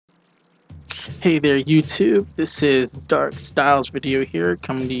Hey there YouTube, this is Dark Styles video here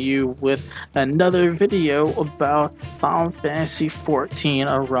coming to you with another video about Final Fantasy XIV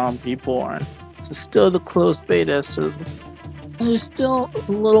A Realm Reborn. This is still the closed beta, so there's still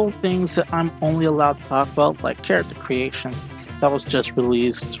little things that I'm only allowed to talk about, like character creation that was just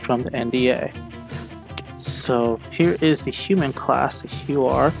released from the NDA. So here is the human class that you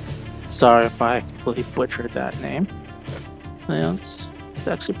are. Sorry if I completely butchered that name. It's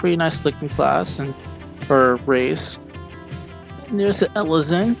actually a pretty nice looking class and or race. And there's the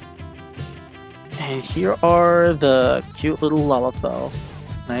Elizin. And here are the cute little Lalafell.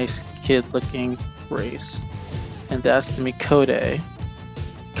 Nice kid looking race. And that's the Mikode.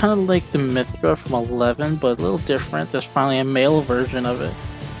 Kind of like the Mithra from 11, but a little different. There's finally a male version of it.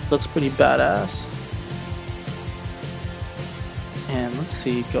 Looks pretty badass. And let's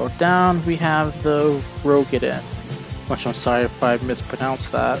see, go down, we have the Rogadin. Which I'm sorry if I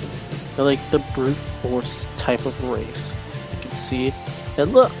mispronounced that. They're like the brute force type of race. You can see.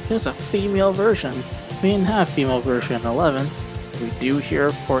 And look, there's a female version. We didn't have female version in 11. We do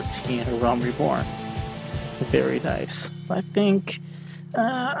here 14 A Realm Reborn. Very nice. I think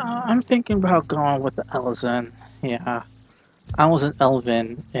I'm thinking about going with the Elizin. Yeah, I was an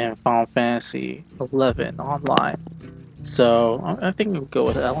Elven in Final Fantasy 11 online, so I think I'll go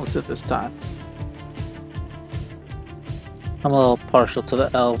with Elizin this time. I'm a little partial to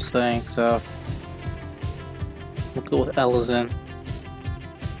the elves thing, so we'll go with Elizin.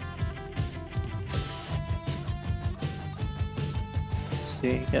 See,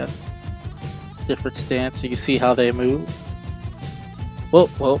 you got different stance, so you see how they move.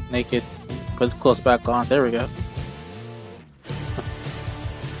 Whoa, naked. Put the clothes back on. There we go.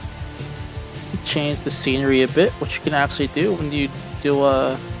 Change the scenery a bit, which you can actually do when you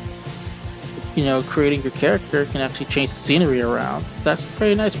do creating your character. Can actually change the scenery around. That's a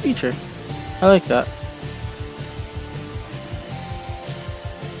pretty nice feature. I like that.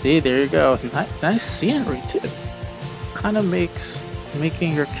 See, there you go. Nice scenery too. Kind of makes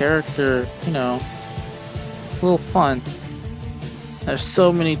making your character, a little fun. There's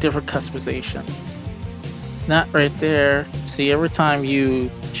so many different customizations. That right there. See, every time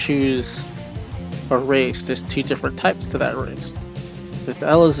you choose a race, there's two different types to that race. With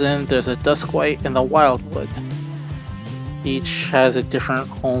Elizin, there's a Duskwhite and the Wildwood. Each has a different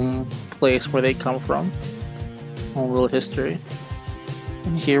home place where they come from. Home little history.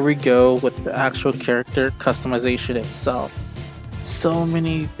 And here we go with the actual character customization itself. So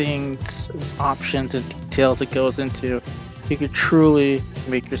many things, options, and details it goes into. You could truly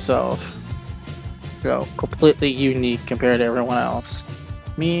make yourself go completely unique compared to everyone else.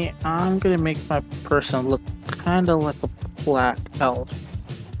 Me, I'm gonna make my person look kind of like a black elf.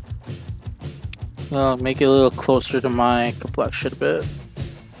 I'll make it a little closer to my complexion a bit.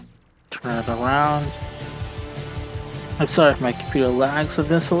 Turn it around. I'm sorry if my computer lags on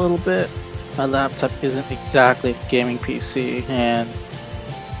this a little bit. My laptop isn't exactly a gaming PC, and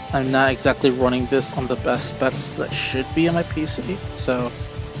I'm not exactly running this on the best specs that should be on my PC, so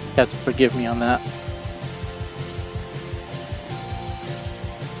you have to forgive me on that.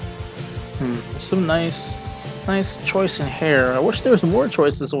 Some nice choice in hair. I wish there was more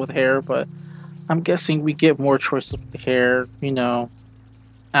choices with hair, but I'm guessing we get more choices with hair,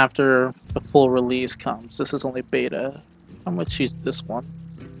 after the full release comes. This is only beta. I'm gonna choose this one.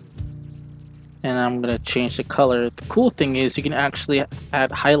 And I'm gonna change the color. The cool thing is you can actually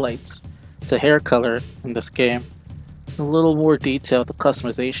add highlights to hair color in this game. A little more detailed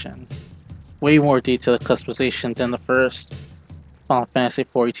customization. Way more detailed customization than the first Final Fantasy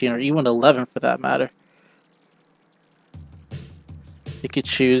 14 or even 11 for that matter. You could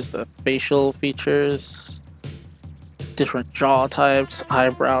choose the facial features, different jaw types,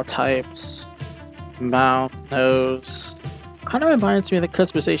 eyebrow types, mouth, nose. Kind of reminds me of the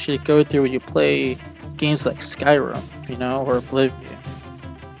customization you go through when you play games like Skyrim, or Oblivion.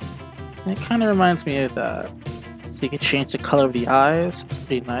 And it kind of reminds me of that. So you can change the color of the eyes. It's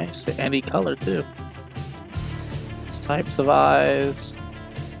pretty nice. Any color too. Types of eyes.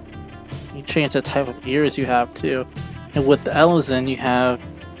 You change the type of ears you have too. And with the Elizin, you have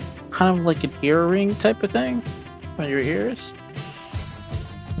kind of like an earring type of thing on your ears.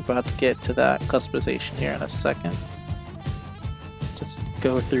 I'm about to get to that customization here in a second. Just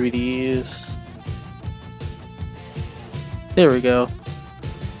go through these. There we go.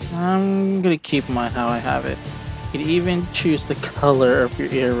 I'm gonna keep in mind how I have it. You can even choose the color of your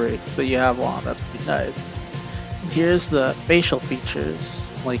earrings that you have on. That's pretty nice. And here's the facial features,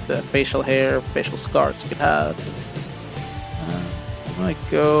 like the facial hair, facial scars you could have. I'm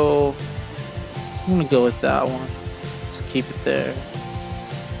gonna go with that one. Just keep it there.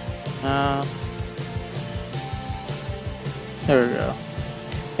 Uh, there we go.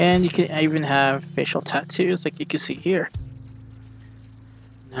 And you can even have facial tattoos like you can see here.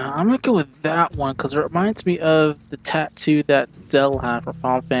 Now I'm gonna go with that one because it reminds me of the tattoo that Zell had for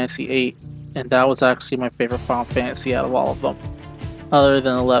Final Fantasy VIII, and that was actually my favorite Final Fantasy out of all of them, other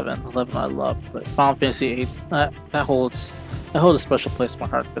than 11. 11 I love, but Final Fantasy VIII that holds a special place in my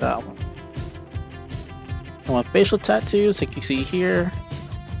heart for that one. And with facial tattoos, like you see here,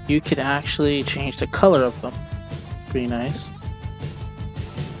 you can actually change the color of them. Pretty nice.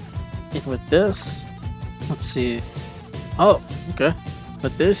 And with this, let's see. Oh, okay.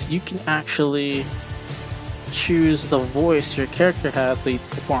 With this, you can actually choose the voice your character has when he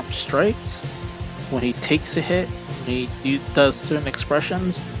performs strikes, when he takes a hit, when he does certain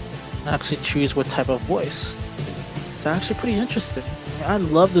expressions, and actually choose what type of voice. It's actually pretty interesting. I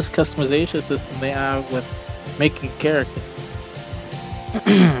love this customization system they have with making a character.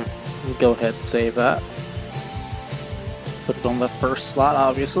 Go ahead and save that. Put it on the first slot,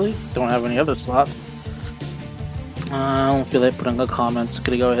 obviously. Don't have any other slots. I don't feel like putting a comment. Just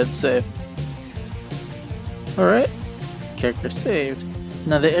gonna go ahead and save. Alright. Character saved.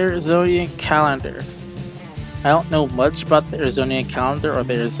 Now the Arizonian calendar. I don't know much about the Arizonian calendar or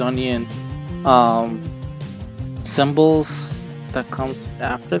the Arizonian symbols that comes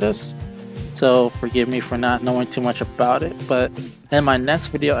after this. So forgive me for not knowing too much about it. But in my next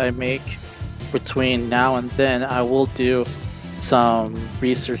video I make between now and then, I will do some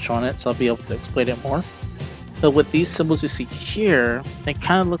research on it, so I'll be able to explain it more. But with these symbols you see here, it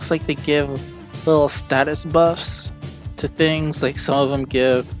kind of looks like they give little status buffs to things. Like some of them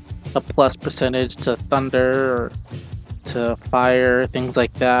give a plus percentage to thunder or to fire, things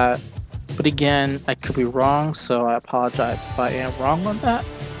like that. But again, I could be wrong, so I apologize if I am wrong on that.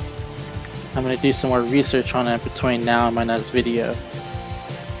 I'm going to do some more research on it between now and my next video.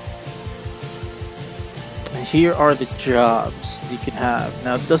 And here are the jobs you can have.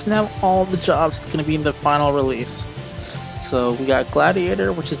 Now it doesn't have all the jobs it's going to be in the final release. So we got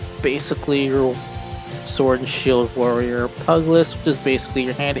Gladiator, which is basically your sword and shield warrior. Pugless, which is basically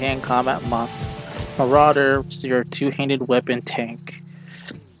your hand-to-hand combat monk. Marauder, which is your two-handed weapon tank.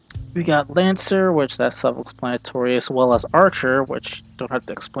 We got Lancer, which that's self-explanatory, as well as Archer, which don't have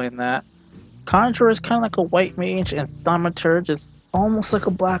to explain that. Conjurer is kind of like a white mage, and Thaumaturge is almost like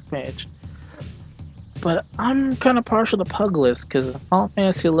a black mage. But I'm kind of partial to Pugless, because in Final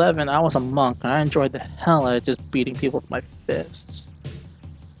Fantasy XI I was a monk, and I enjoyed the hell out of just beating people with my fists.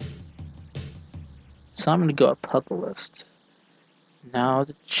 So I'm going to go with Pugless. Now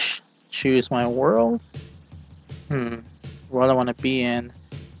to choose my world. What I want to be in.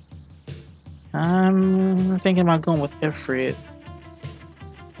 I'm thinking about going with Ifrit.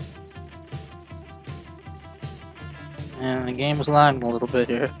 And the game is lagging a little bit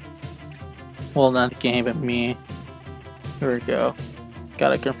here. Well, not the game, but me. Here we go.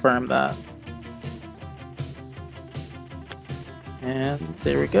 Gotta confirm that. And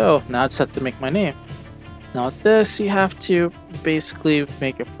there we go. Now I just have to make my name. Now with this, you have to basically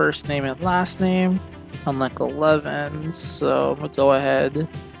make a first name and last name. Unlike 11, so I'm gonna go ahead.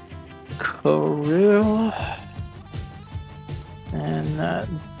 Koru. And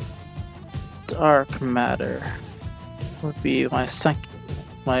Dark Matter would be my second,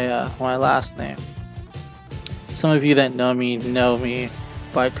 my last name. Some of you that know me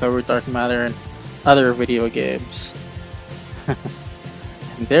by Koru Dark Matter and other video games.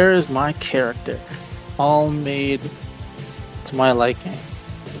 And there is my character, all made to my liking.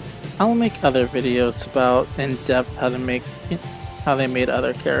 I will make other videos about in-depth how they made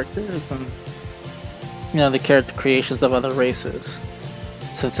other characters and the character creations of other races,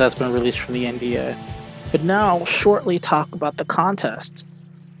 since that's been released from the NDA. But now I'll shortly talk about the contest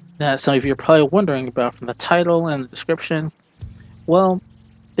that some of you are probably wondering about from the title and the description. Well,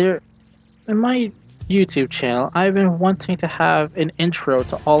 in my YouTube channel, I've been wanting to have an intro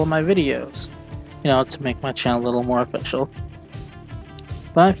to all of my videos, to make my channel a little more official.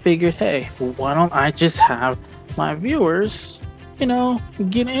 But I figured, hey, why don't I just have my viewers,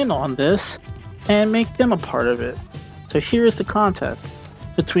 get in on this and make them a part of it. So here's the contest.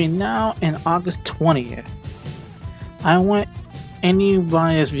 Between now and August 20th, I want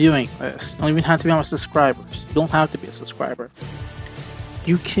anybody that's viewing this, you don't even have to be my subscribers, you don't have to be a subscriber.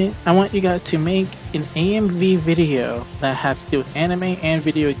 I want you guys to make an AMV video that has to do with anime and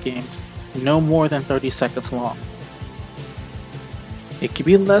video games, no more than 30 seconds long. It could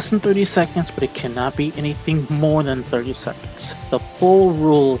be less than 30 seconds, but it cannot be anything more than 30 seconds. The full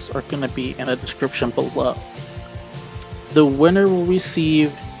rules are going to be in the description below. The winner will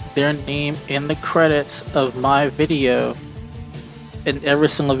receive their name in the credits of my video in every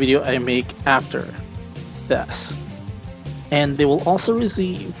single video I make after this. And they will also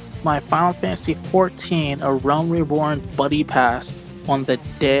receive my Final Fantasy XIV A Realm Reborn Buddy Pass on the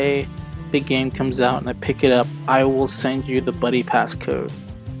day the game comes out and I pick it up. I will send you the Buddy Pass code.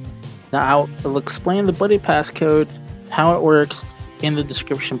 Now I'll explain the Buddy Pass code, how it works, in the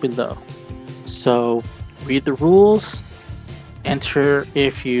description below. So read the rules, enter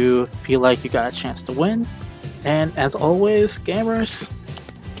if you feel like you got a chance to win, and as always, gamers,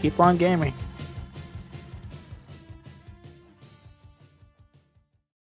 keep on gaming.